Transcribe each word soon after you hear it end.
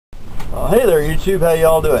Hey there YouTube, how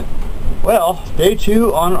y'all doing? Well, day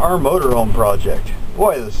 2 on our motorhome project.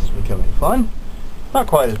 Boy, this is becoming fun. Not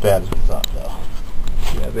quite as bad as we thought though.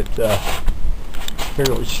 We have it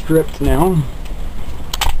fairly stripped now.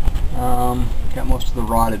 Got most of the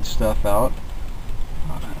rotted stuff out.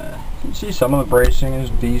 You can see some of the bracing is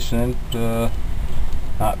decent.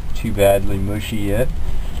 Not too badly mushy yet.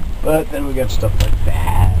 But then we got stuff like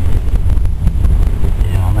that.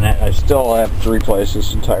 I still have to replace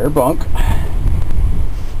this entire bunk,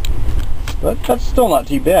 but that's still not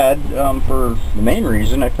too bad. For the main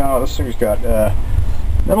reason, I found out this thing's got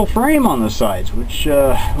metal frame on the sides, which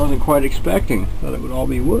I wasn't quite expecting. Thought it would all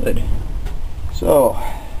be wood. So,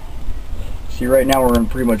 see, right now we're in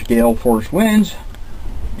pretty much gale force winds,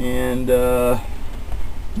 and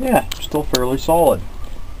yeah, still fairly solid.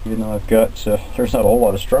 Even though I've got there's not a whole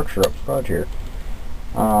lot of structure up front here.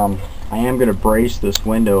 I am going to brace this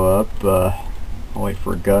window up. I'll wait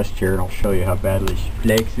for a gust here and I'll show you how badly she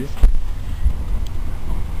flexes.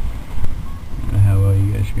 I don't know how well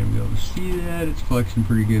you guys are going to be able to see that. It's flexing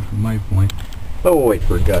pretty good from my point. But we'll wait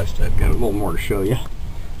for a gust. I've got a little more to show you.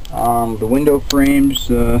 The window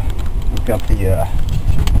frames, I've got the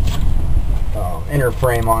inner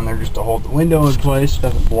frame on there just to hold the window in place.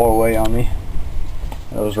 Doesn't blow away on me.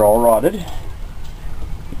 Those are all rotted.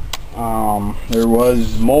 There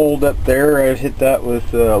was mold up there. I've hit that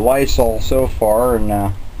with Lysol so far, and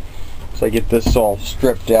once I get this all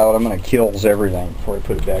stripped out, I'm going to kill everything before I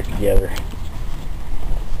put it back together.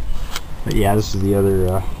 But yeah, this is the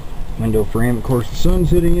other window frame. Of course, the sun's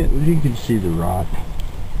hitting it, but you can see the rot.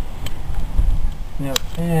 Yep.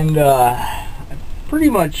 And I pretty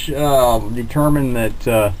much determined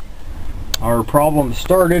that our problem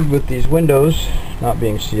started with these windows not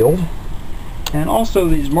being sealed. And also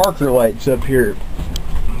these marker lights up here.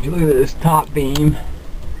 If you look at this top beam,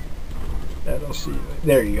 that'll see.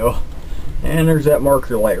 There you go. And there's that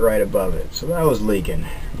marker light right above it. So that was leaking.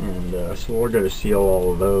 And so we're going to seal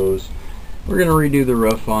all of those. We're going to redo the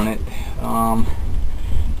roof on it.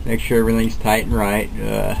 Make sure everything's tight and right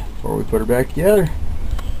before we put her back together.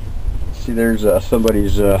 See, there's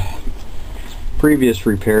somebody's previous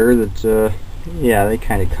repair that yeah, they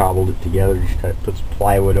kind of cobbled it together, just kind of put some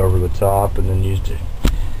plywood over the top and then used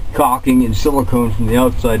caulking and silicone from the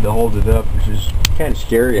outside to hold it up, which is kind of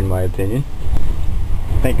scary in my opinion.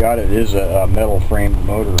 Thank God it is a metal framed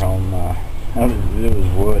motorhome. If it was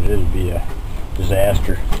wood, it would be a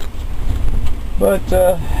disaster. But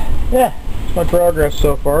yeah, it's my progress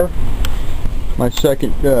so far. My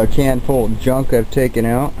second can full of junk I've taken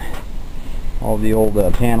out. All the old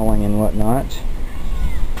paneling and whatnot.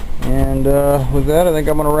 And with that, I think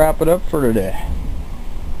I'm going to wrap it up for today.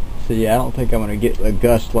 So yeah, I don't think I'm going to get a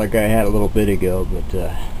gust like I had a little bit ago,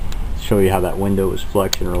 but show you how that window was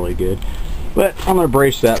flexing really good. But I'm going to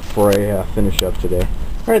brace that before I finish up today.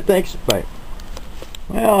 Alright, thanks. Bye.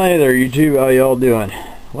 Well, hey there YouTube, how y'all doing?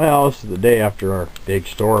 Well, this is the day after our big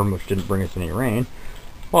storm, which didn't bring us any rain.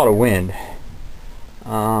 A lot of wind.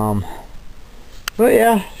 But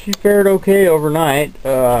yeah, she fared okay overnight.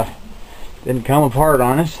 Didn't come apart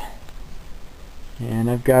on us.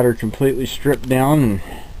 And I've got her completely stripped down and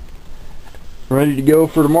ready to go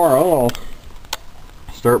for tomorrow. I'll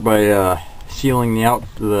start by sealing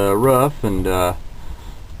the roof and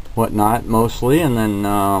whatnot mostly, and then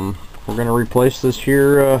we're going to replace this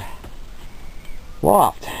here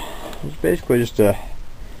loft. It's basically just a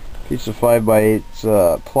piece of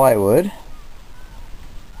 5x8 plywood,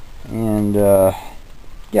 and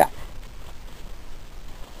yeah,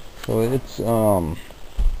 so it's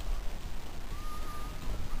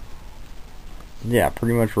yeah,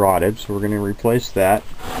 pretty much rotted, so we're going to replace that.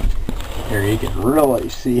 Here you can really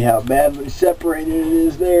see how badly separated it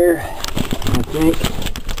is there, I think.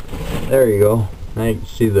 There you go. Now you can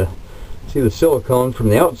see the silicone from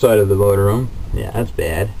the outside of the motorhome. Yeah, that's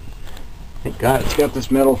bad. Thank God it's got this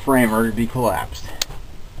metal frame ready to be collapsed.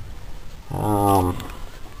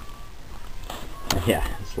 Yeah,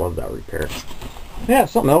 just love that repair. Yeah,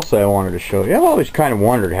 something else I wanted to show you. I've always kind of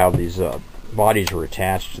wondered how these bodies were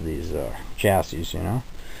attached to these chassis, you know.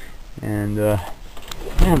 And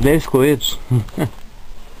yeah, basically it's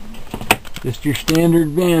just your standard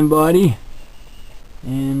van body,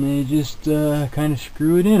 and they just kind of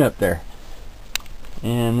screw it in up there.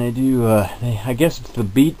 And they do, I guess it's the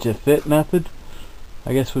beat to fit method,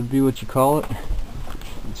 I guess would be what you call it.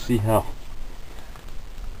 Let's see how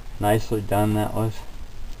nicely done that was.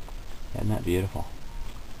 Isn't that beautiful?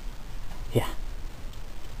 Yeah.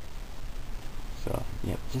 So,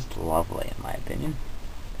 yeah, just lovely in my opinion.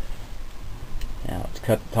 Now let's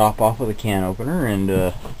cut the top off with a can opener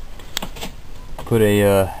and put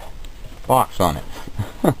a box on it.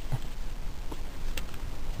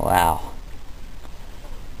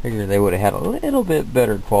 Figure they would have had a little bit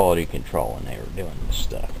better quality control when they were doing this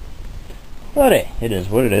stuff. But hey, it is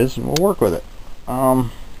what it is, and we'll work with it.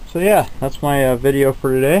 So yeah, that's my video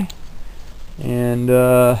for today. And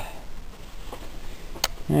there,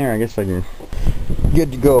 I guess I can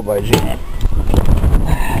good to go by Jean.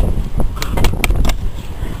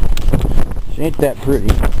 She ain't that pretty.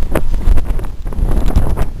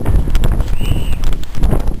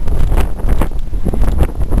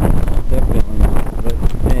 Definitely not. But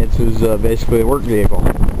hey, this is basically a work vehicle.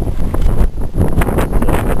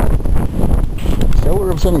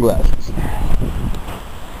 Seller of sunglasses.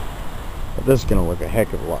 But this is going to look a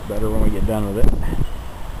heck of a lot better when we get done with it.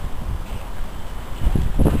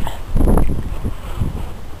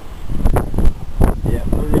 Yeah,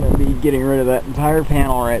 we're going to be getting rid of that entire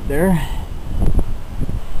panel right there.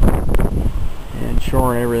 And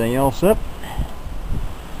shoring everything else up.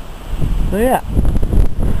 So yeah.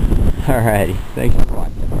 Alrighty. Thanks for watching.